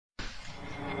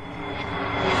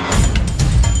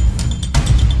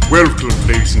Welcome,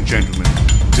 ladies and gentlemen,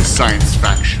 to Science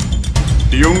Faction,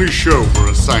 the only show where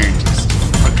a scientist,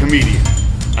 a comedian,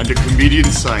 and a comedian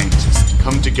scientist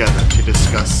come together to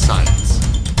discuss science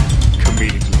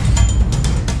comedically.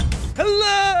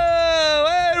 Hello,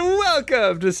 and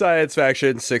welcome to Science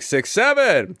Faction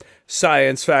 667.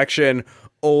 Science Faction,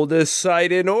 oldest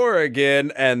site in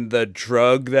Oregon, and the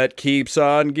drug that keeps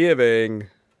on giving.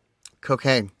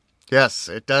 Cocaine. Yes,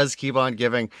 it does keep on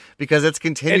giving because it's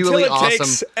continually Until it awesome.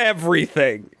 takes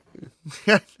everything.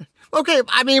 Okay,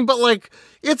 I mean, but like,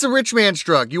 it's a rich man's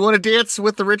drug. You want to dance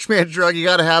with the rich man's drug, you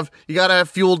gotta have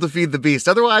fuel to feed the beast.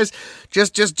 Otherwise,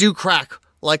 just do crack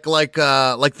like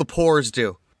the poors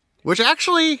do. Which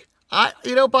actually,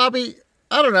 Bobby,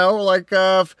 I don't know,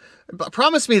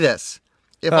 promise me this.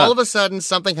 If all of a sudden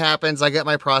something happens, I get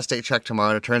my prostate checked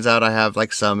tomorrow, and it turns out I have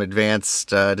like some advanced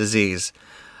disease.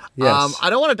 Yes. I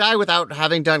don't want to die without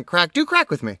having done crack. Do crack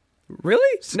with me.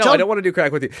 Really? No, I don't want to do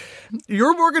crack with you.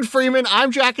 You're Morgan Freeman. I'm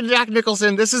Jack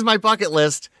Nicholson. This is my bucket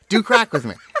list. Do crack with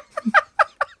me.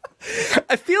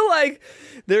 I feel like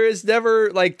there is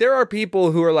never, like, there are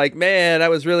people who are like, man, I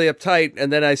was really uptight,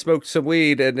 and then I smoked some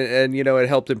weed, and it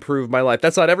helped improve my life.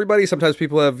 That's not everybody. Sometimes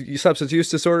people have substance use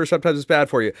disorder. Sometimes it's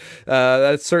bad for you.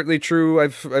 That's certainly true.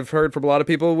 I've heard from a lot of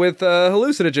people with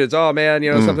hallucinogens. Oh, man,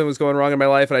 something was going wrong in my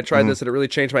life, and I tried this, and it really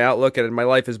changed my outlook, and my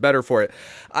life is better for it.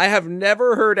 I have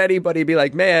never heard anybody be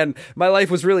like, man, my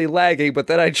life was really lagging, but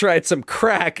then I tried some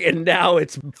crack, and now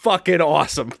it's fucking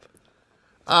awesome.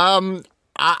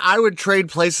 I would trade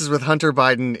places with Hunter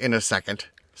Biden in a second.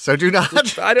 So do not.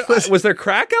 Was there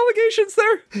crack allegations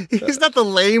there? He's not the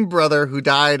lame brother who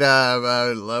died.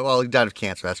 He died of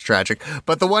cancer. That's tragic.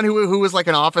 But the one who was like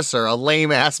an officer, a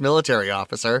lame ass military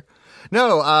officer.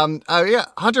 No. Yeah.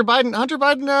 Hunter Biden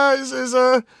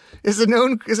is a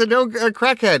known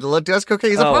crackhead. Does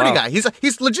cocaine. He's a party guy.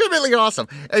 He's legitimately awesome.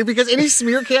 Because any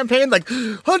smear campaign like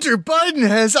Hunter Biden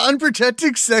has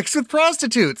unprotected sex with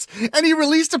prostitutes, and he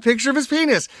released a picture of his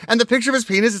penis, and the picture of his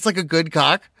penis, it's like a good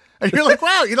cock, and you're like,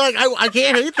 wow, I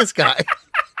can't hate this guy.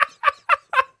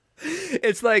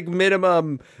 It's like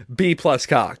minimum B+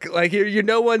 cock. Like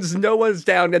no one's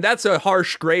down, and that's a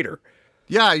harsh grader.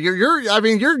 Yeah,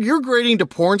 you're grading to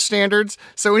porn standards.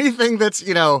 So anything that's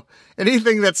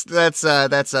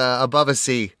above a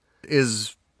C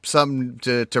is something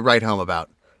to write home about.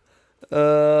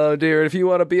 Oh dear, if you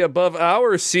want to be above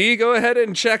our C, go ahead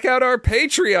and check out our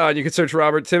Patreon. You can search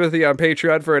Robert Timothy on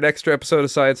Patreon for an extra episode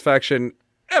of Science Faction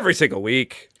every single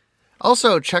week.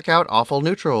 Also, check out Awful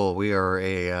Neutral. We are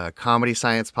a comedy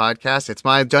science podcast. It's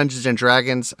my Dungeons and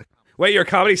Dragons. Wait, you're a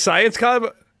comedy science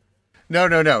No.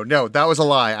 That was a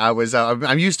lie.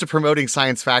 I'm used to promoting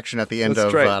Science Faction at the end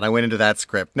and I went into that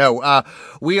script. No,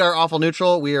 we are Awful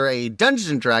Neutral. We are a Dungeons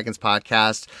and Dragons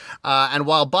podcast. And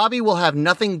while Bobby will have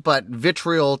nothing but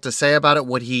vitriol to say about it,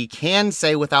 what he can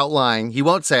say without lying, he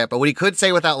won't say it, but what he could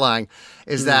say without lying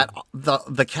is that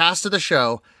the cast of the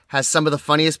show has some of the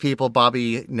funniest people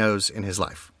Bobby knows in his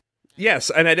life. Yes,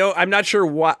 and I'm not sure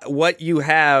what you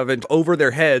have over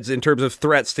their heads in terms of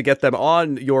threats to get them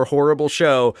on your horrible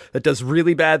show that does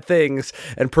really bad things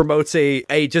and promotes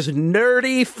a just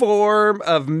nerdy form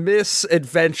of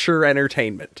misadventure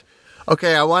entertainment.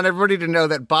 Okay, I want everybody to know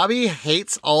that Bobby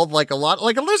hates there's a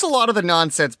lot of the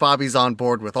nonsense Bobby's on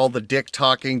board with, all the dick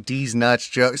talking, D's nuts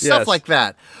jokes, stuff like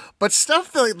that. But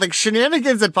stuff like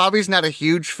shenanigans that Bobby's not a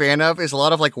huge fan of is a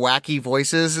lot of like wacky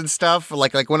voices and stuff.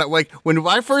 Like when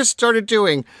I first started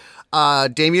doing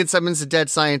Damien Simmons, the Dead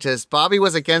Scientist, Bobby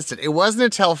was against it. It wasn't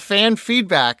until fan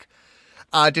feedback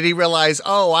did he realize,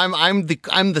 oh, I'm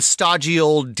the stodgy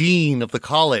old dean of the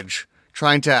college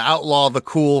trying to outlaw the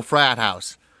cool frat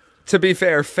house. To be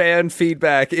fair, fan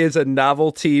feedback is a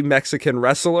novelty Mexican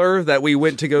wrestler that we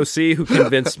went to go see who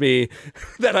convinced me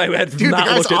that I had not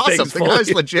looked at things fully. The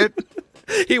guy's legit.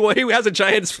 He has a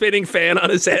giant spinning fan on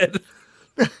his head.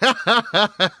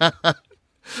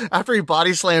 After he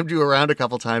body slammed you around a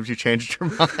couple times, you changed your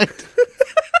mind.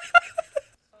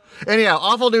 Anyhow,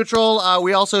 Awful Neutral.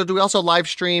 We also live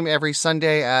stream every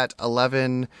Sunday at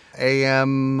 11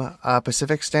 a.m.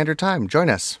 Pacific Standard Time. Join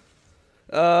us.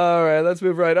 All right, let's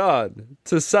move right on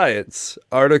to science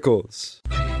articles.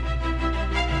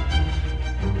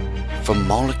 From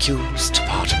molecules to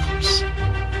particles,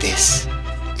 this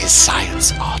is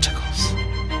Science Articles.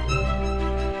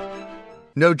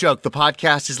 No joke, the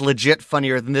podcast is legit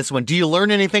funnier than this one. Do you learn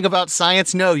anything about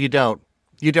science? No, you don't.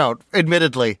 You don't,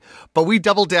 admittedly. But we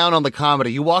double down on the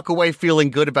comedy. You walk away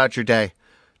feeling good about your day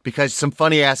because some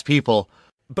funny-ass people...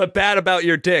 But bad about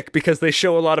your dick because they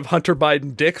show a lot of Hunter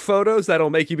Biden dick photos that'll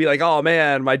make you be like, oh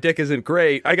man, my dick isn't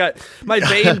great. My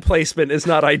vein placement is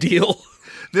not ideal.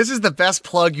 This is the best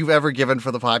plug you've ever given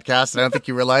for the podcast, and I don't think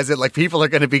you realize it. Like, people are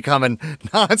going to be coming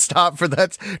nonstop for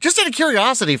that, just out of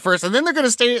curiosity first, and then they're going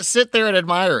to sit there and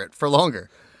admire it for longer.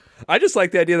 I just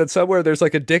like the idea that somewhere there's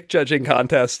like a dick judging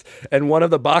contest, and one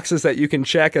of the boxes that you can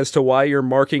check as to why you're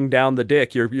marking down the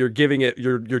dick, you're giving it,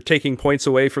 you're taking points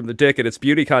away from the dick, and its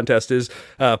beauty contest is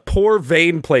poor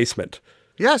vein placement.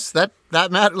 Yes, that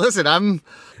Matt. Listen,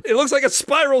 It looks like a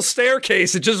spiral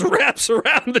staircase. It just wraps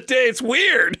around the day. It's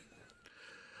weird.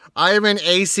 I am an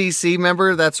ACC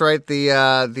member. That's right, the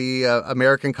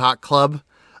American Cock Club.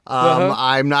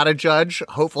 I'm not a judge.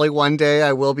 Hopefully one day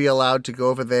I will be allowed to go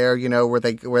over there, where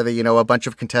they a bunch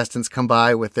of contestants come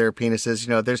by with their penises.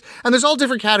 There's all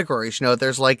different categories.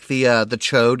 There's like the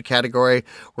chode category,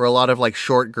 where a lot of like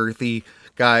short, girthy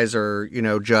guys are,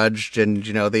 judged, and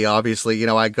they obviously,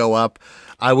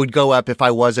 I would go up if I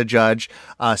was a judge,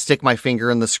 stick my finger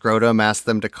in the scrotum, ask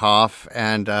them to cough,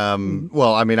 and I'm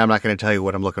not going to tell you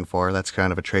what I'm looking for. That's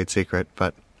kind of a trade secret,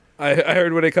 but I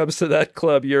heard when it comes to that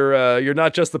club, you're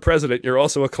not just the president, you're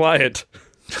also a client.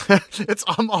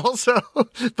 I'm also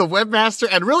the webmaster,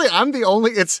 and really I'm the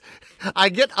only. I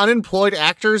get unemployed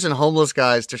actors and homeless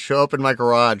guys to show up in my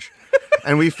garage.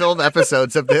 And we filmed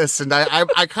episodes of this, and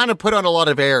I kind of put on a lot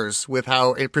of airs with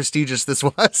how prestigious this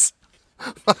was.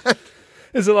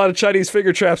 There's a lot of Chinese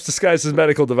finger traps disguised as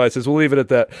medical devices. We'll leave it at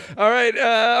that. All right,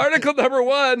 article number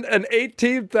 1, an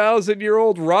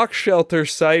 18,000-year-old rock shelter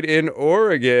site in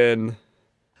Oregon.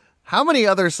 How many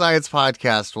other science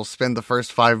podcasts will spend the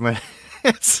first 5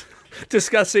 minutes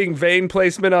discussing vein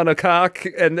placement on a cock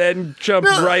and then jump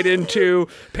right into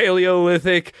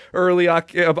Paleolithic early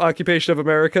occupation of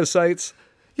America sites?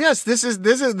 Yes, this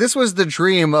was the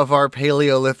dream of our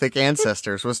Paleolithic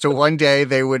ancestors, was to one day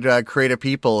they would create a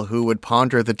people who would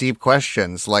ponder the deep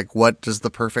questions like, what does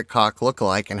the perfect cock look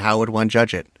like and how would one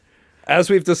judge it? As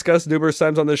we've discussed numerous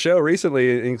times on the show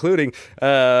recently, including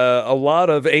a lot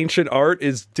of ancient art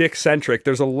is dick-centric.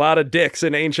 There's a lot of dicks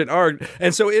in ancient art.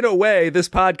 And so in a way, this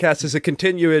podcast is a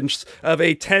continuance of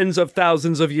a tens of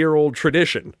thousands of year old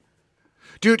tradition.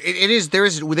 Dude, it is. There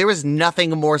is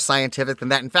nothing more scientific than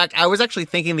that. In fact, I was actually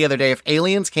thinking the other day, if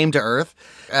aliens came to Earth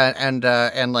and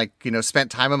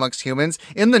spent time amongst humans,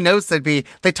 in the notes they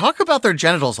talk about their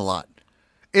genitals a lot.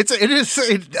 It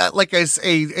is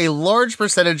a large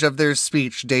percentage of their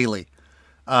speech daily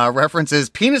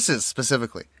references penises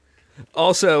specifically.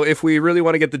 Also, if we really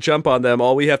want to get the jump on them,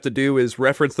 all we have to do is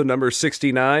reference the number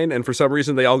 69, and for some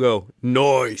reason they all go,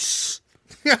 nice.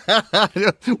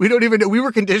 We don't even know. We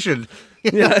were conditioned.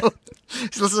 So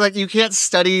it's like you can't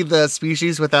study the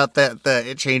species without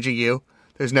it changing you.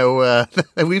 There's no,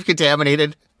 we've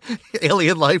contaminated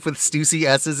alien life with Stussy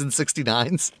S's and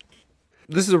 69s.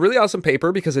 This is a really awesome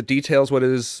paper because it details what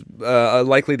is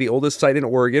likely the oldest site in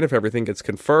Oregon if everything gets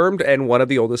confirmed, and one of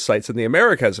the oldest sites in the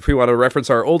Americas. If we want to reference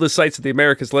our oldest sites in the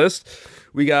Americas list,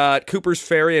 we got Cooper's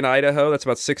Ferry in Idaho. That's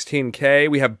about 16K.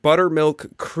 We have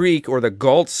Buttermilk Creek, or the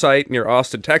Galt site near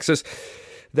Austin, Texas.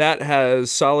 That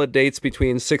has solid dates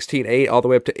between 16.8 all the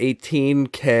way up to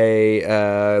 18K.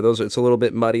 It's a little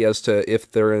bit muddy as to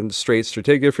if they're in straight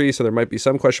stratigraphy, so there might be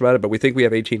some question about it, but we think we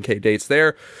have 18K dates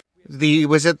there.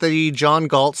 Was it the John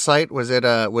Galt site? Was it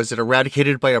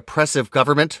eradicated by oppressive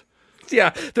government?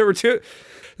 Yeah, there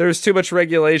was too much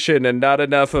regulation and not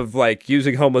enough of like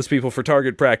using homeless people for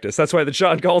target practice. That's why the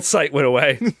John Galt site went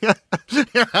away.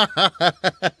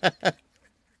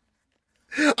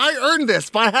 I earned this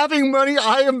by having money.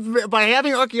 By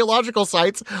having archaeological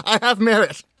sites. I have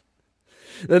merit.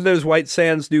 Then there's White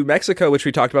Sands, New Mexico, which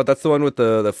we talked about. That's the one with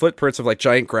the footprints of like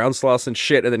giant ground sloths and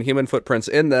shit, and then human footprints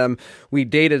in them. We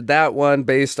dated that one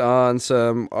based on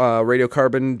some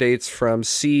radiocarbon dates from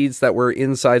seeds that were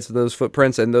insides of those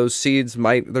footprints, and those seeds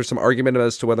there's some argument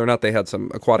as to whether or not they had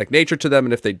some aquatic nature to them,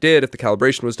 and if they did, if the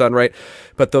calibration was done right.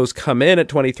 But those come in at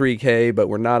 23K, but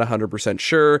we're not 100%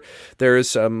 sure. There's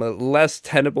some less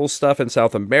tenable stuff in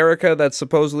South America that's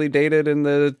supposedly dated in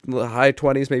the high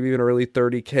 20s, maybe even early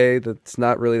 30K. That's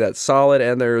not really that solid.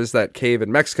 And there's that cave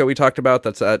in Mexico we talked about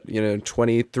that's at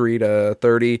 23 to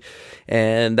 30,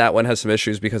 and that one has some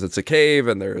issues because it's a cave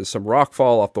and there is some rock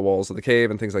fall off the walls of the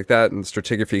cave and things like that, and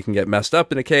stratigraphy can get messed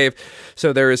up in a cave,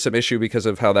 so there is some issue because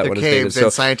of how that one is dated. So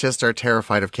scientists are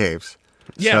terrified of caves.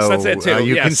 Yes, so, that's it too.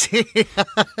 You can see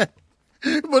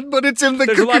but it's in the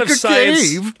There's a lot of science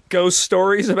cave. Ghost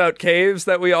stories about caves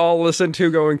that we all listen to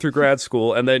going through grad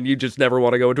school, and then you just never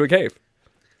want to go into a cave.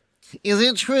 Is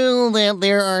it true that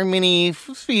there are many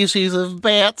species of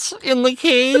bats in the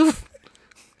cave?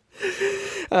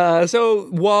 So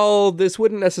while this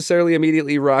wouldn't necessarily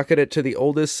immediately rocket it to the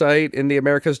oldest site in the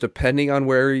Americas, depending on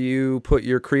where you put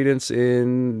your credence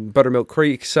in Buttermilk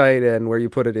Creek site and where you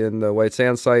put it in the White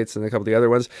Sands sites and a couple of the other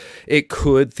ones, it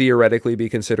could theoretically be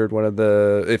considered one of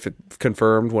the, if it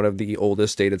confirmed, one of the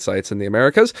oldest dated sites in the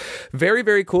Americas. Very,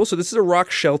 very cool. So this is a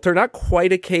rock shelter, not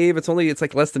quite a cave. It's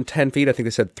like less than 10 feet. I think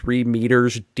they said 3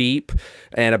 meters deep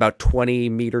and about 20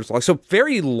 meters long. So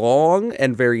very long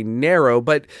and very narrow,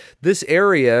 but this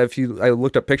area, I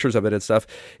looked up pictures of it and stuff,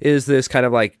 is this kind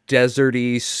of like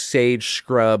deserty, sage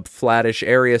scrub, flattish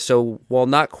area. So while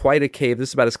not quite a cave, this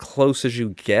is about as close as you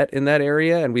get in that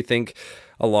area. And we think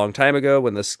a long time ago,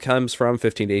 when this comes from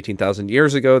 15 to 18,000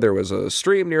 years ago, there was a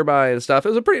stream nearby and stuff. It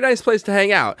was a pretty nice place to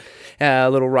hang out, a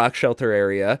little rock shelter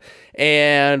area.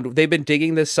 And they've been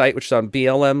digging this site, which is on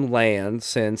BLM land,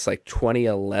 since like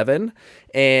 2011.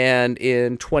 And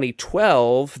in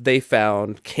 2012, they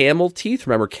found camel teeth.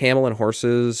 Remember, camel and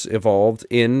horses evolved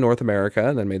in North America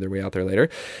and then made their way out there later.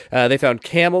 They found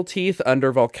camel teeth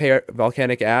under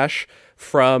volcanic ash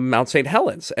from Mount St.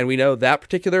 Helens. And we know that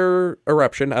particular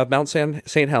eruption of Mount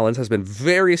St. Helens has been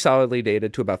very solidly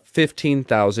dated to about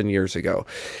 15,000 years ago.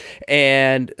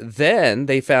 And then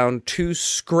they found 2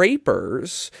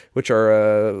 scrapers, which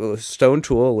are a stone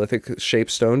tool, a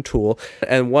lithic-shaped stone tool.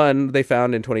 And one they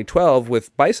found in 2012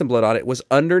 with bison blood on it was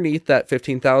underneath that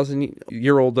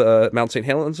 15,000-year-old Mount St.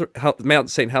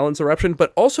 Helens eruption,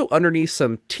 but also underneath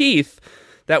some teeth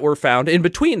that were found in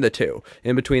between the two,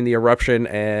 in between the eruption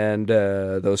and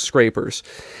those scrapers.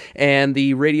 And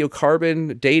the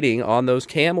radiocarbon dating on those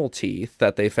camel teeth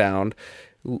that they found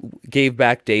gave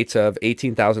back dates of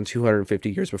 18,250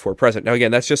 years before present. Now,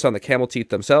 again, that's just on the camel teeth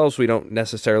themselves. We don't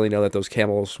necessarily know that those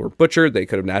camels were butchered. They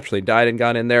could have naturally died and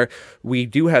gone in there. We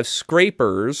do have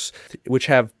scrapers, which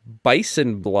have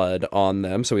bison blood on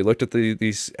them. So we looked at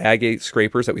these agate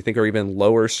scrapers that we think are even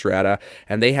lower strata,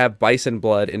 and they have bison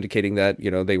blood, indicating that,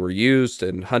 they were used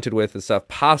and hunted with and stuff,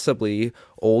 possibly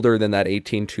older than that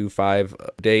 1825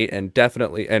 date, and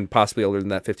definitely and possibly older than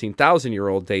that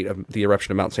 15,000-year-old date of the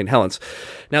eruption of Mount St. Helens.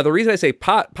 Now, the reason I say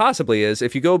possibly is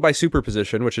if you go by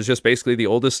superposition, which is just basically the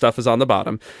oldest stuff is on the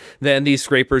bottom, then these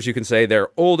scrapers, you can say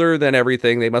they're older than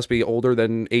everything. They must be older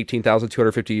than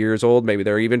 18,250 years old. Maybe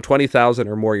they're even 20,000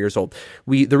 or more years old.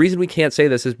 The reason we can't say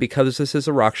this is because this is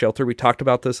a rock shelter. We talked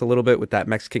about this a little bit with that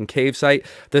Mexican cave site.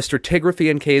 The stratigraphy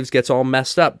in caves gets all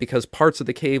messed up because parts of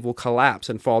the cave will collapse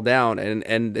and fall down,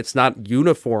 and it's not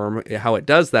uniform how it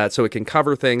does that, so it can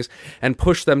cover things and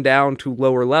push them down to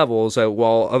lower levels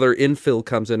while other infill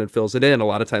comes in and fills it in. A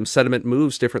lot of times sediment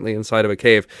moves differently inside of a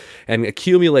cave and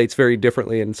accumulates very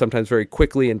differently and sometimes very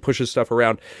quickly and pushes stuff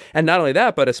around. And not only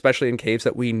that, but especially in caves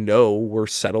that we know were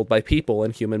settled by people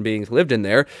and human beings lived in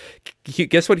there.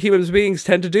 Guess what human beings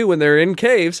tend to do when they're in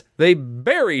caves? They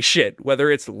bury shit,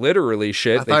 whether it's literally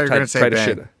shit. I thought you were going to say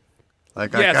bang.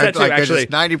 Yes, actually.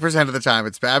 90% of the time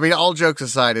it's bad. I mean, all jokes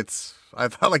aside, I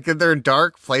thought like if they're in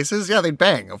dark places, yeah, they'd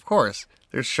bang, of course.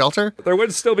 There's shelter. There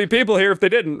would still be people here if they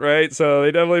didn't, right? So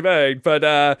they definitely banged. But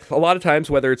a lot of times,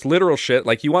 whether it's literal shit,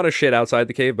 like you want to shit outside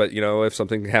the cave, but if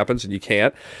something happens and you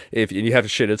can't, if you have to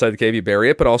shit inside the cave, you bury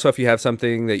it. But also if you have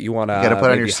something that you want to, you got to put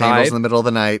on your sandals in the middle of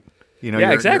the night.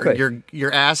 Exactly.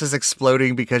 Your ass is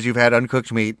exploding because you've had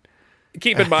uncooked meat.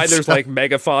 Keep in mind, there's like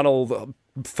megafaunal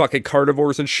fucking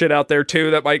carnivores and shit out there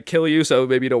too that might kill you, so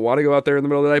maybe you don't want to go out there in the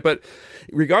middle of the night. But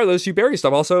regardless, you bury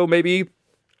stuff. Also, maybe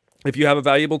if you have a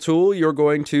valuable tool, you're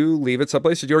going to leave it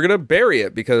someplace. You're going to bury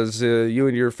it because you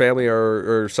and your family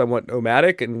are somewhat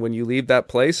nomadic, and when you leave that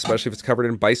place, especially if it's covered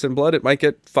in bison blood, it might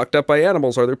get fucked up by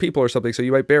animals or other people or something, so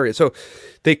you might bury it. So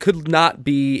they could not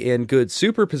be in good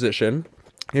superposition.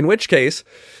 In which case,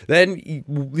 then,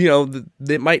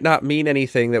 it might not mean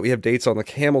anything that we have dates on the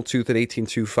camel tooth at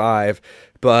 1825,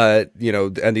 but,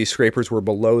 and these scrapers were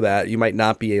below that. You might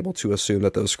not be able to assume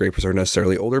that those scrapers are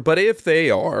necessarily older. But if they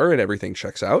are and everything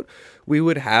checks out, we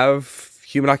would have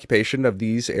human occupation of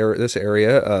this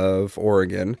area of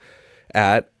Oregon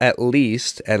at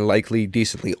least and likely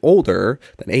decently older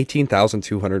than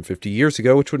 18,250 years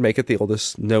ago, which would make it the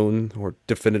oldest known or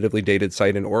definitively dated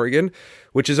site in Oregon,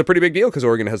 which is a pretty big deal because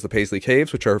Oregon has the Paisley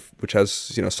Caves, which has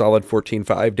solid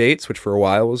 14.5 dates, which for a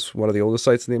while was one of the oldest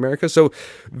sites in the Americas. So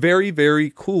very,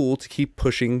 very cool to keep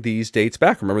pushing these dates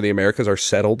back. Remember, the Americas are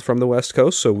settled from the West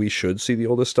Coast, so we should see the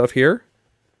oldest stuff here.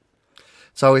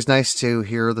 It's always nice to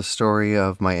hear the story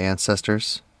of my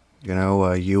ancestors.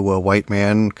 You a white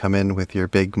man come in with your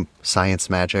big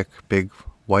science magic, big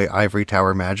white ivory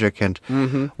tower magic, and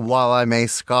while I may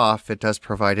scoff, it does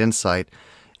provide insight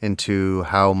into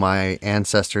how my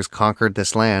ancestors conquered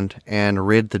this land and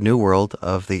rid the New World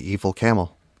of the evil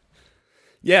camel.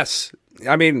 Yes.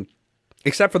 I mean,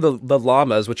 Except for the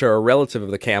llamas, which are a relative of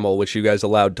the camel, which you guys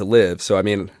allowed to live. So, I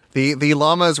mean... The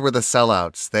llamas were the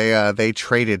sellouts. They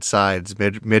traded sides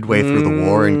midway through the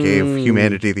war and gave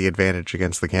humanity the advantage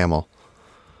against the camel,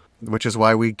 which is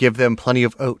why we give them plenty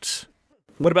of oats.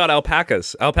 What about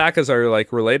alpacas? Alpacas are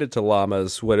like related to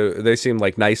llamas. They seem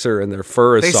like nicer and their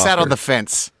fur is They softer. sat on the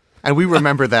fence, and we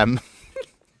remember them.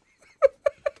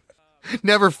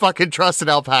 Never fucking trust an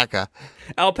alpaca.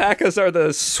 Alpacas are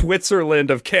the Switzerland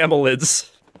of camelids.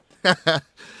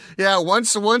 Yeah,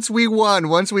 once we won,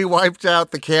 once we wiped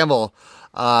out the camel,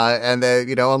 and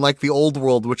unlike the old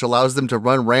world, which allows them to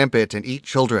run rampant and eat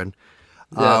children,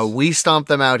 we stomped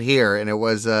them out here, and it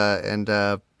was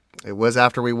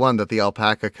after we won that the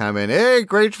alpaca came in. Hey,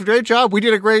 great job! We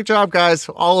did a great job, guys.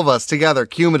 All of us together,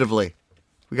 cumulatively,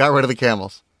 we got rid of the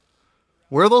camels.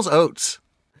 Where are those oats?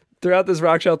 Throughout this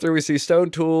rock shelter, we see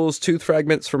stone tools, tooth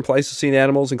fragments from Pleistocene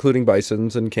animals, including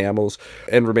bisons and camels,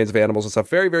 and remains of animals and stuff.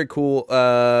 Very, very cool.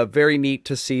 Very neat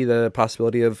to see the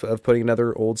possibility of putting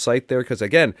another old site there. Because,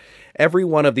 again, every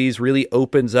one of these really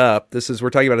opens up. We're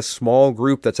talking about a small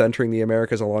group that's entering the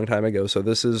Americas a long time ago. So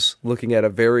this is looking at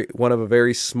one of a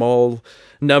very small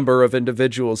number of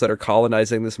individuals that are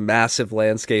colonizing this massive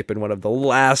landscape in one of the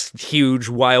last huge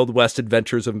Wild West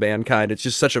adventures of mankind. It's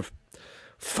just such a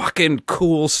fucking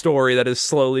cool story that is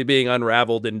slowly being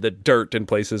unraveled in the dirt in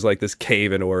places like this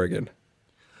cave in Oregon.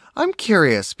 I'm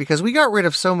curious because we got rid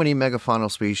of so many megafaunal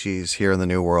species here in the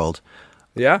New World.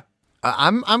 Yeah.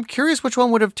 I'm curious which one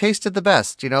would have tasted the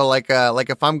best. Like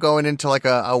if I'm going into like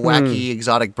a wacky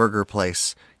exotic burger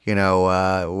place,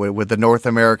 with the North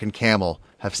American camel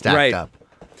have stacked up.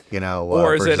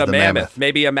 Or is it a mammoth?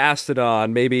 Maybe a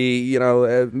mastodon? Maybe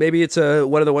maybe it's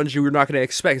one of the ones you were not going to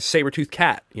expect, saber-toothed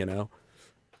cat.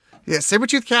 Yeah,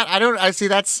 saber-toothed cat.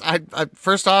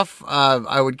 First off,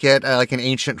 I would get like an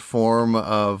ancient form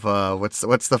of what's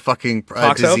the fucking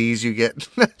disease you get?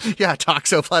 Yeah,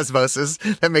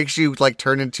 toxoplasmosis that makes you like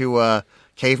turn into a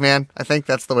caveman. I think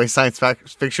that's the way science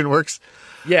fiction works.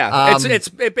 Yeah,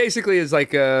 it basically is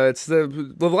like it's the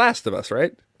Last of Us,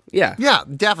 right? Yeah. Yeah,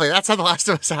 definitely. That's how The Last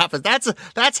of Us happens.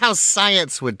 That's how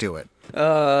science would do it.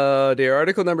 Dear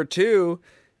article number 2.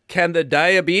 Can the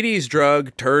diabetes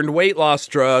drug turned weight loss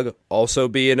drug also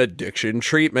be an addiction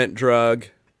treatment drug?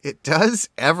 It does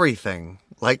everything.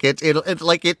 Like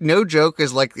it no joke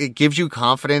is like it gives you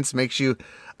confidence, makes you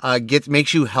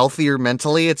healthier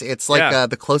mentally. It's like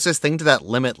the closest thing to that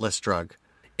limitless drug.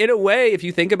 In a way, if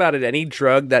you think about it, any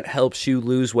drug that helps you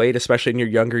lose weight, especially in your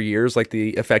younger years, like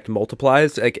the effect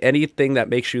multiplies, like anything that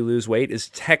makes you lose weight is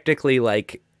technically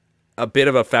like a bit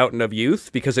of a fountain of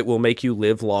youth because it will make you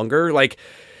live longer. Like,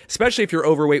 especially if you're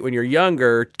overweight when you're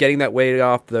younger, getting that weight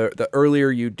off, the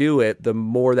earlier you do it, the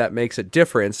more that makes a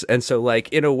difference. And so, like,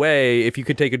 in a way, if you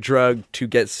could take a drug to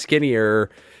get skinnier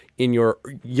in your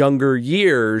younger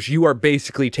years, you are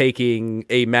basically taking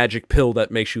a magic pill that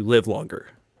makes you live longer.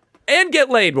 And get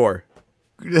laid more.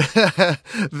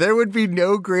 There would be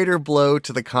no greater blow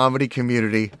to the comedy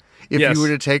community if you were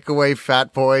to take away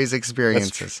Fat Boy's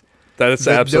experiences. That's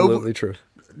absolutely true.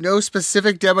 No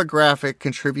specific demographic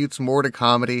contributes more to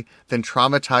comedy than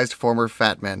traumatized former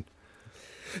fat men.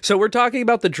 So we're talking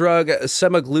about the drug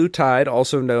semaglutide,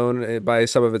 also known by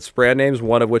some of its brand names,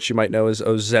 one of which you might know is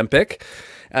Ozempic.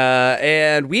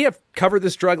 And we have covered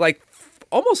this drug like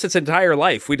almost its entire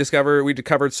life. We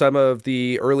covered some of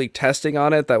the early testing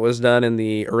on it that was done in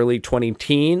the early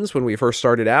 2010s when we first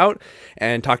started out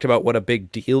and talked about what a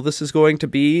big deal this is going to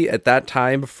be at that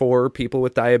time for people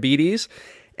with diabetes.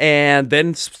 And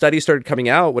then studies started coming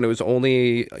out when it was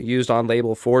only used on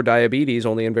label for diabetes,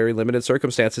 only in very limited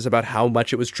circumstances, about how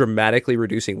much it was dramatically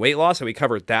reducing weight loss. And we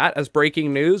covered that as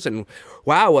breaking news. And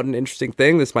wow, what an interesting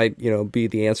thing. This might, be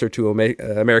the answer to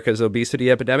America's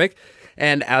obesity epidemic.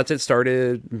 And as it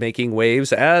started making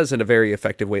waves as a very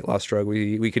effective weight loss drug,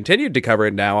 we continued to cover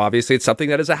it. Now, obviously, it's something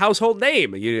that is a household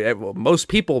name. Most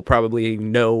people probably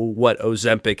know what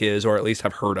Ozempic is, or at least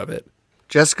have heard of it.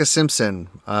 Jessica Simpson,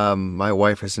 my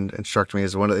wife has instructed me,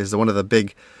 is one of the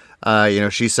big,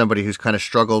 she's somebody who's kind of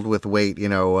struggled with weight,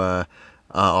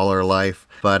 all her life.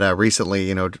 But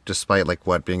recently, despite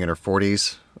being in her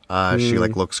 40s, she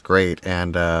looks great.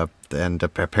 And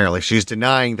apparently she's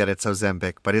denying that it's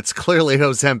Ozempic, but it's clearly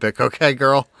Ozempic. Okay,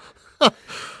 girl.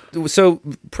 So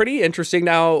pretty interesting.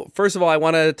 Now, first of all, I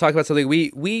want to talk about something.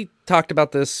 We talked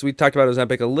about this. We talked about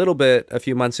Ozempic a little bit a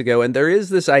few months ago, and there is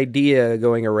this idea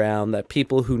going around that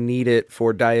people who need it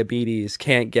for diabetes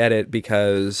can't get it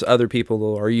because other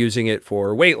people are using it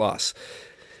for weight loss.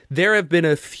 There have been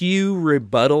a few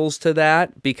rebuttals to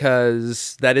that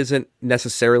because that isn't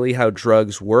necessarily how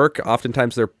drugs work.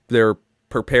 Oftentimes they're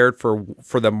prepared for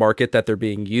the market that they're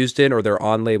being used in or their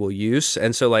on-label use.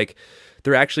 And so like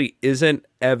there actually isn't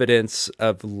evidence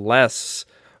of less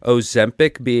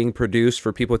Ozempic being produced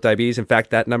for people with diabetes. In fact,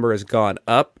 that number has gone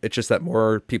up. It's just that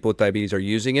more people with diabetes are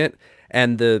using it.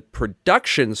 And the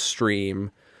production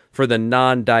stream for the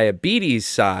non-diabetes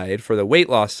side, for the weight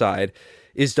loss side,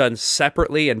 is done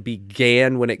separately and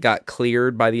began when it got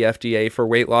cleared by the FDA for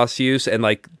weight loss use, and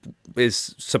like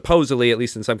is supposedly, at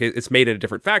least in some cases, it's made at a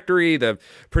different factory. The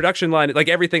production line, like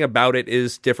everything about it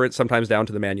is different, sometimes down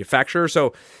to the manufacturer.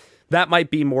 So that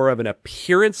might be more of an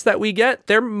appearance that we get.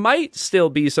 There might still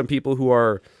be some people who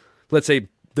are, let's say,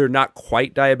 they're not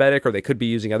quite diabetic, or they could be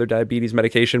using other diabetes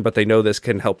medication, but they know this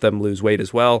can help them lose weight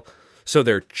as well. So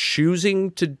they're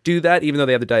choosing to do that, even though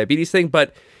they have the diabetes thing.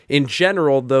 But in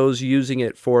general, those using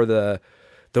it for the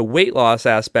weight loss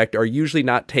aspect are usually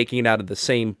not taking it out of the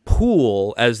same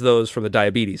pool as those from the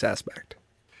diabetes aspect.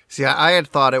 See, I had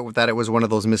thought that it was one of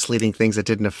those misleading things that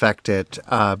didn't affect it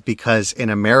because in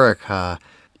America,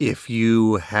 if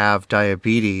you have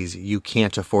diabetes, you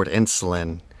can't afford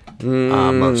insulin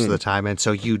most of the time. And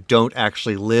so you don't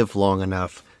actually live long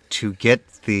enough to get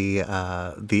the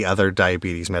other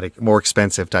diabetes more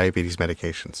expensive diabetes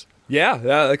medications. Yeah,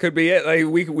 that could be it.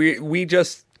 Like we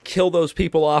just kill those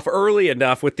people off early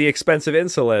enough with the expensive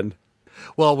insulin.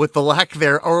 Well, with the lack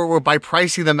there, or by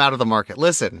pricing them out of the market.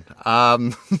 Listen,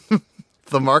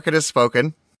 the market has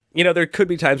spoken. You know, there could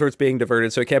be times where it's being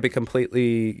diverted, so it can't be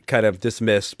completely kind of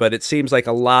dismissed. But it seems like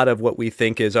a lot of what we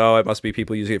think is, oh, it must be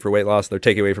people using it for weight loss. They're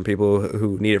taking away from people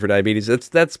who need it for diabetes.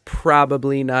 That's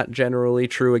probably not generally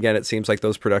true. Again, it seems like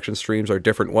those production streams are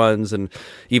different ones, and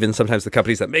even sometimes the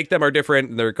companies that make them are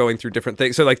different, and they're going through different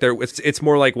things. So like it's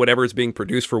more like whatever is being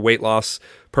produced for weight loss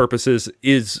purposes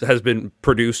has been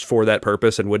produced for that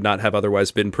purpose and would not have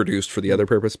otherwise been produced for the other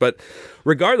purpose. But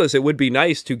regardless, it would be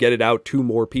nice to get it out to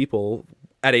more people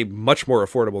at a much more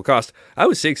affordable cost. I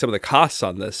was seeing some of the costs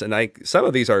on this, and some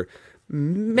of these are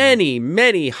many,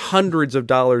 many hundreds of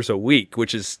dollars a week,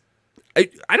 which is, I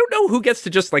don't know who gets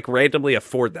to just like randomly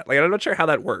afford that. Like, I'm not sure how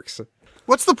that works.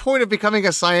 What's the point of becoming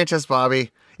a scientist, Bobby,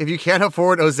 if you can't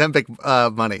afford Ozempic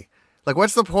money? Like,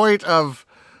 what's the point of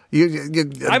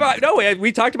no,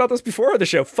 we talked about this before on the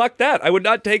show. Fuck that. I would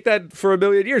not take that for a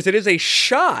million years. It is a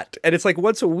shot, and it's like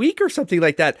once a week or something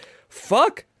like that.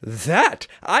 Fuck that.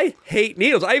 I hate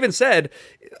needles. I even said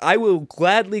I will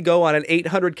gladly go on an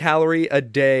 800 calorie a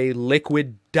day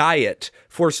liquid diet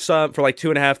for like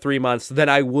 2.5, 3 months than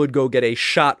I would go get a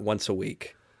shot once a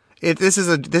week. This is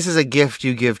a gift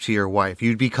you give to your wife.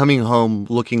 You'd be coming home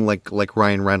looking like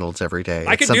Ryan Reynolds every day.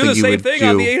 I could do the same thing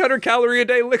on the 800 calorie a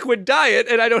day liquid diet,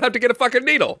 and I don't have to get a fucking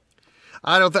needle.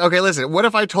 Okay, listen. What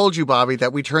if I told you, Bobby,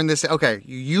 that we turn this? Okay,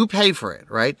 you pay for it,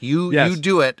 right? You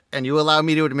do it, and you allow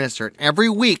me to administer it. Every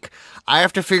week, I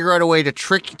have to figure out a way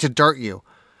to dart you.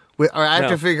 Or I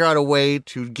have to figure out a way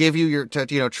to give you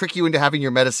trick you into having your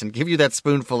medicine, give you that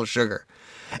spoonful of sugar.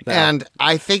 No. And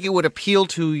I think it would appeal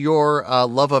to your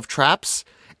love of traps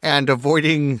and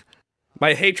avoiding.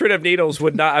 My hatred of needles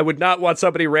I would not want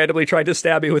somebody randomly trying to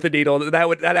stab me with a needle.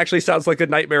 That actually sounds like a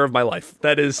nightmare of my life.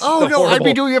 That is. Oh no, I'd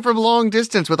be doing it from long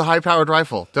distance with a high-powered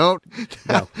rifle. Don't.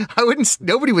 No. I wouldn't.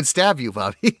 Nobody would stab you,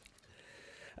 Bobby.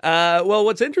 Well,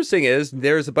 what's interesting is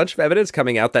there's a bunch of evidence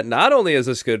coming out that not only is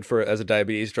this good as a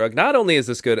diabetes drug, not only is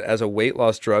this good as a weight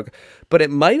loss drug, but it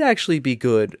might actually be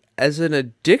good as an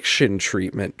addiction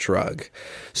treatment drug.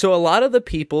 So a lot of the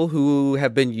people who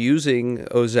have been using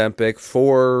Ozempic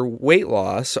for weight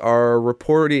loss are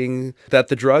reporting that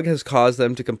the drug has caused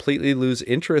them to completely lose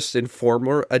interest in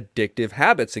former addictive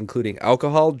habits, including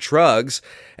alcohol, drugs,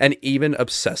 and even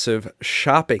obsessive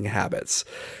shopping habits.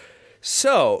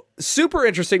 So, super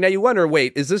interesting. Now you wonder,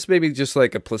 wait, is this maybe just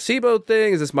like a placebo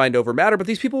thing? Is this mind over matter? But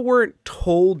these people weren't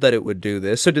told that it would do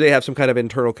this. So do they have some kind of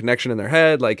internal connection in their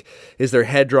head? Like, is their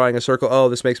head drawing a circle? Oh,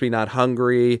 this makes me not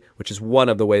hungry, which is one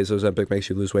of the ways Ozempic makes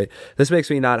you lose weight. This makes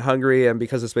me not hungry, and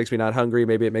because this makes me not hungry,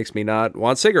 maybe it makes me not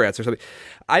want cigarettes or something.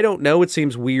 I don't know. It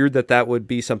seems weird that would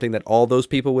be something that all those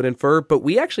people would infer, but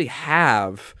we actually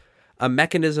have a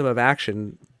mechanism of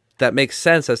action that makes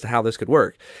sense as to how this could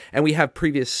work. And we have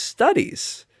previous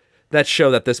studies that show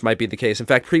that this might be the case. In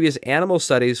fact, previous animal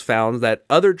studies found that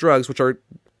other drugs, which are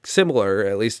similar,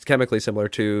 at least chemically similar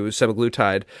to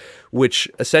semaglutide, which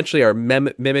essentially are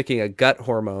mimicking a gut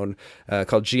hormone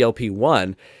called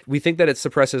GLP-1, we think that it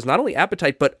suppresses not only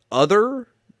appetite, but other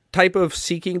type of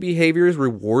seeking behaviors,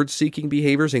 reward-seeking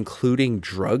behaviors, including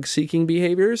drug-seeking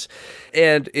behaviors.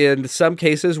 And in some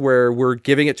cases where we're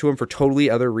giving it to them for totally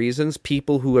other reasons,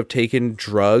 people who have taken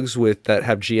drugs that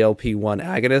have GLP-1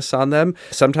 agonists on them,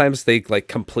 sometimes they like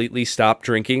completely stop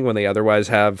drinking when they otherwise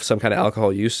have some kind of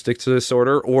alcohol use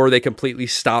disorder, or they completely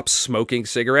stop smoking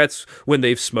cigarettes when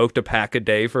they've smoked a pack a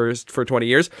day for 20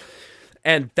 years.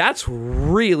 And that's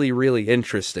really, really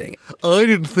interesting. I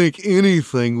didn't think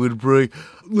anything would break.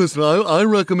 Listen, I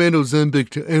recommend Ozempic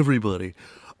to everybody.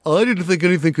 I didn't think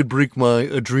anything could break my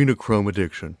adrenochrome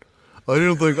addiction. I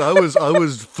didn't think I was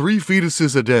 3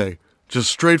 fetuses a day,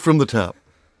 just straight from the top.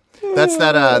 That's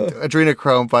that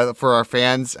adrenochrome for our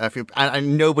fans.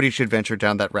 Nobody should venture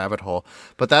down that rabbit hole,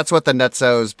 but that's what the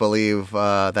nutsos believe.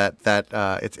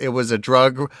 It was a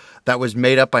drug that was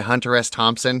made up by Hunter S.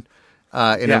 Thompson.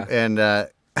 It's the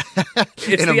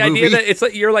idea that it's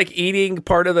like you're like eating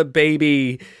part of the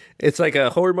baby. It's like a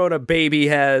hormone a baby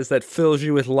has that fills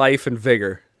you with life and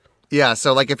vigor. Yeah,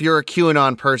 so like if you're a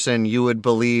QAnon person, you would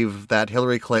believe that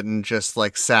Hillary Clinton just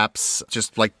like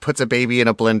puts a baby in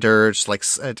a blender, just like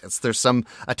there's some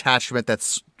attachment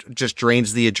that's just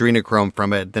drains the adrenochrome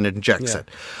from it, then injects it.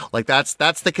 Like that's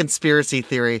the conspiracy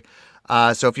theory.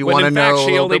 So if you want to know, in fact,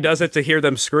 she only does it to hear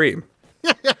them scream.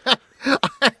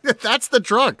 That's the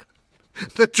drug.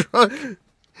 The drug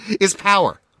is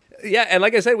power. Yeah, and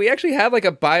like I said, we actually have like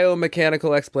a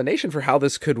biomechanical explanation for how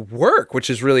this could work, which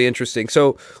is really interesting.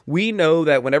 So we know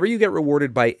that whenever you get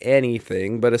rewarded by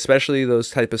anything, but especially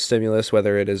those type of stimulus,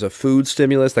 whether it is a food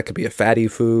stimulus, that could be a fatty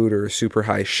food or a super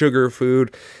high sugar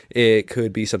food, it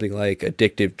could be something like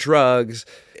addictive drugs,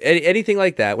 anything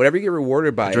like that. Whenever you get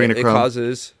rewarded by it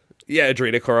causes... Yeah,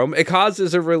 adrenochrome. It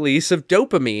causes a release of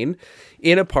dopamine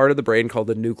in a part of the brain called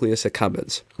the nucleus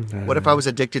accumbens. What if I was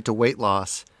addicted to weight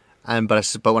loss,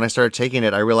 but when I started taking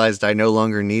it, I realized I no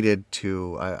longer needed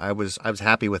to. I was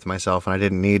happy with myself, and I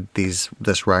didn't need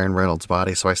this Ryan Reynolds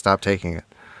body, so I stopped taking it.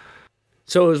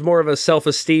 So it was more of a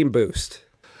self-esteem boost.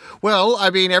 Well, I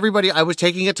mean, I was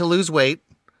taking it to lose weight.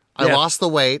 I lost the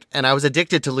weight, and I was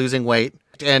addicted to losing weight,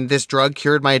 and this drug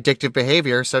cured my addictive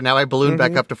behavior. So now I ballooned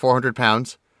back up to 400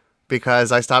 pounds.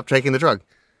 Because I stopped taking the drug.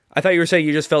 I thought you were saying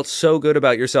you just felt so good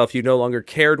about yourself, you no longer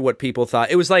cared what people thought.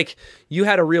 It was like you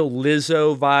had a real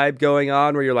Lizzo vibe going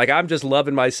on where you're like, I'm just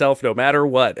loving myself no matter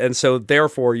what. And so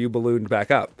therefore you ballooned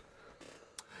back up.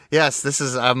 Yes, this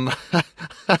is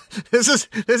this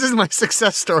is my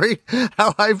success story.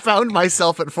 How I found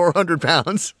myself at 400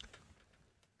 pounds.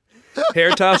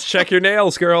 Hair toss, check your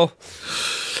nails, girl.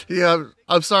 Yeah,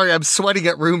 I'm sorry, I'm sweating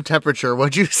at room temperature.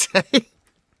 What'd you say?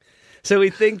 So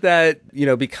we think that,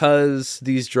 because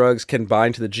these drugs can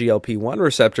bind to the GLP-1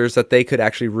 receptors, that they could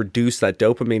actually reduce that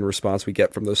dopamine response we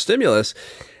get from those stimulus.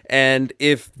 And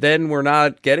if then we're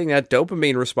not getting that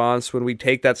dopamine response when we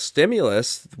take that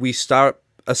stimulus, we start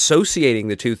associating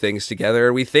the two things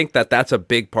together. We think that that's a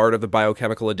big part of the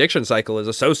biochemical addiction cycle, is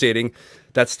associating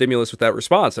that stimulus with that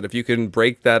response. And if you can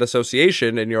break that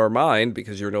association in your mind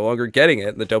because you're no longer getting it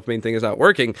and the dopamine thing is not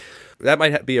working, that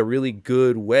might be a really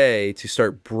good way to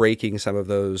start breaking some of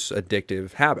those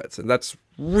addictive habits. And that's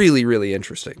really, really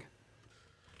interesting.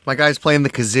 My guy's playing the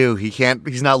kazoo.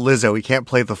 He's not Lizzo. He can't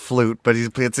play the flute, but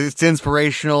it's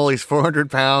inspirational. He's 400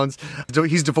 pounds.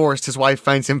 He's divorced. His wife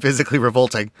finds him physically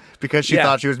revolting because she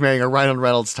thought she was marrying a Ryan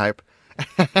Reynolds type.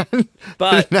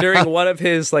 But during one of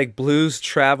his like blues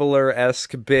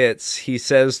traveler-esque bits, he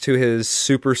says to his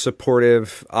super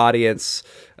supportive audience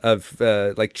of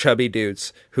like chubby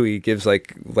dudes who he gives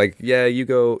like yeah, you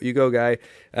go guy.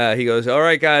 He goes, all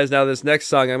right guys, now this next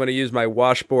song I'm going to use my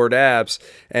washboard abs,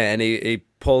 and he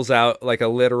pulls out like a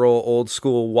literal old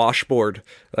school washboard,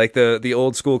 like the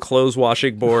old school clothes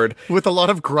washing board with a lot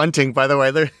of grunting, by the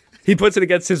way. He puts it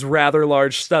against his rather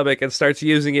large stomach and starts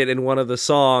using it in one of the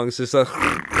songs. It's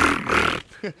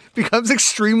becomes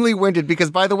extremely winded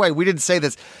because, by the way, we didn't say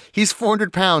this. He's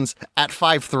 400 pounds at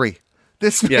 5'3".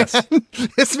 This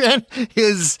man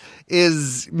is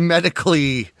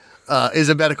medically is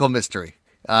a medical mystery.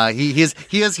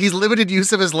 He's limited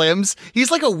use of his limbs. He's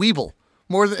like a weeble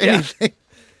more than anything.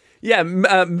 Yeah,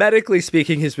 medically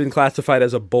speaking, he's been classified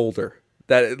as a boulder.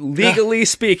 That legally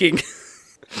speaking.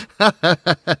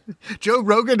 Joe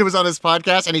Rogan was on his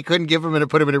podcast and he couldn't give him and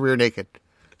put him in a rear naked.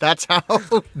 That's how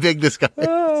big this guy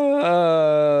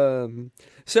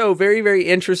is. So very, very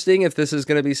interesting if this is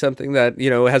going to be something that,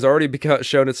 has already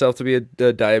shown itself to be a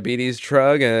diabetes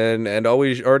drug and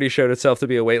always already showed itself to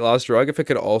be a weight loss drug, if it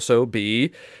could also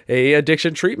be a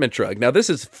addiction treatment drug. Now, this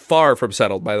is far from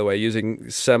settled, by the way. Using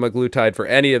semaglutide for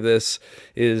any of this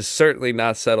is certainly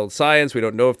not settled science. We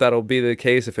don't know if that'll be the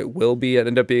case, if it will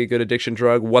end up being a good addiction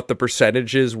drug, what the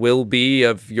percentages will be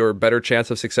of your better chance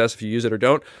of success if you use it or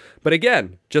don't. But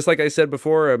again, just like I said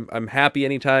before, I'm happy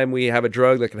anytime we have a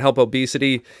drug that can help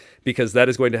obesity, because that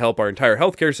is going to help our entire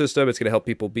healthcare system. It's going to help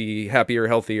people be happier,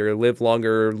 healthier, live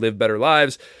longer, live better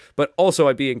lives. But also,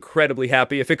 I'd be incredibly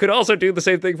happy if it could also do the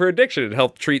same thing for addiction and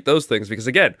help treat those things. Because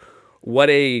again, what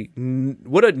a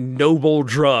noble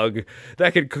drug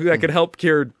that could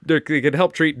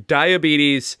help treat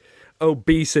diabetes,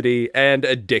 obesity, and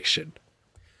addiction.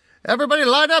 Everybody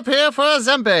line up here for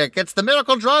Ozempic. It's the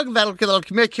miracle drug that'll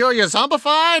cure you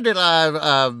zombified,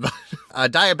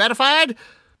 diabetified,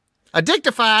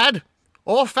 addictified,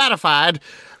 or fatified.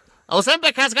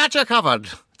 Ozempic has got you covered.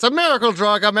 It's a miracle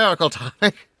drug, a miracle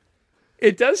tonic.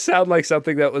 It does sound like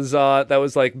something that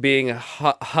was like being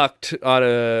hucked on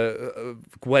a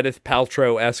Gwyneth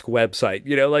Paltrow-esque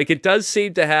website. Like it does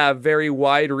seem to have very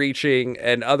wide-reaching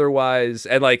and otherwise,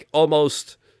 and like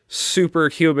almost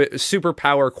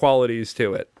superpower qualities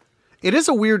to it. It is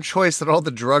a weird choice that all the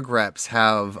drug reps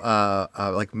have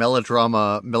like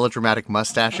melodramatic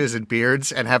mustaches and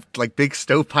beards and have like big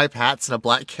stovepipe hats and a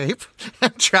black cape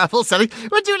and travel setting.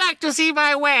 Would you like to see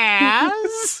my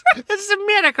wares? It's a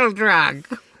miracle drug.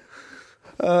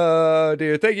 Oh,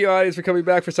 dear. Thank you, audience, for coming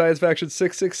back for Science Faction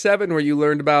 667, where you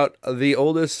learned about the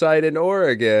oldest site in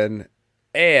Oregon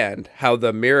and how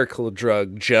the miracle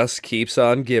drug just keeps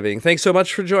on giving. Thanks so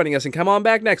much for joining us, and come on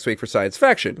back next week for Science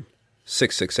Faction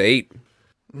 668.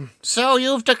 So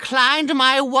you've declined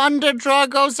my wonder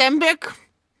drug, Ozempic?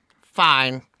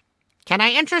 Fine. Can I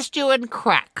interest you in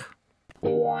crack?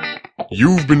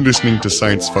 You've been listening to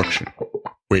Science Faction.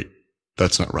 Wait,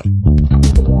 that's not right.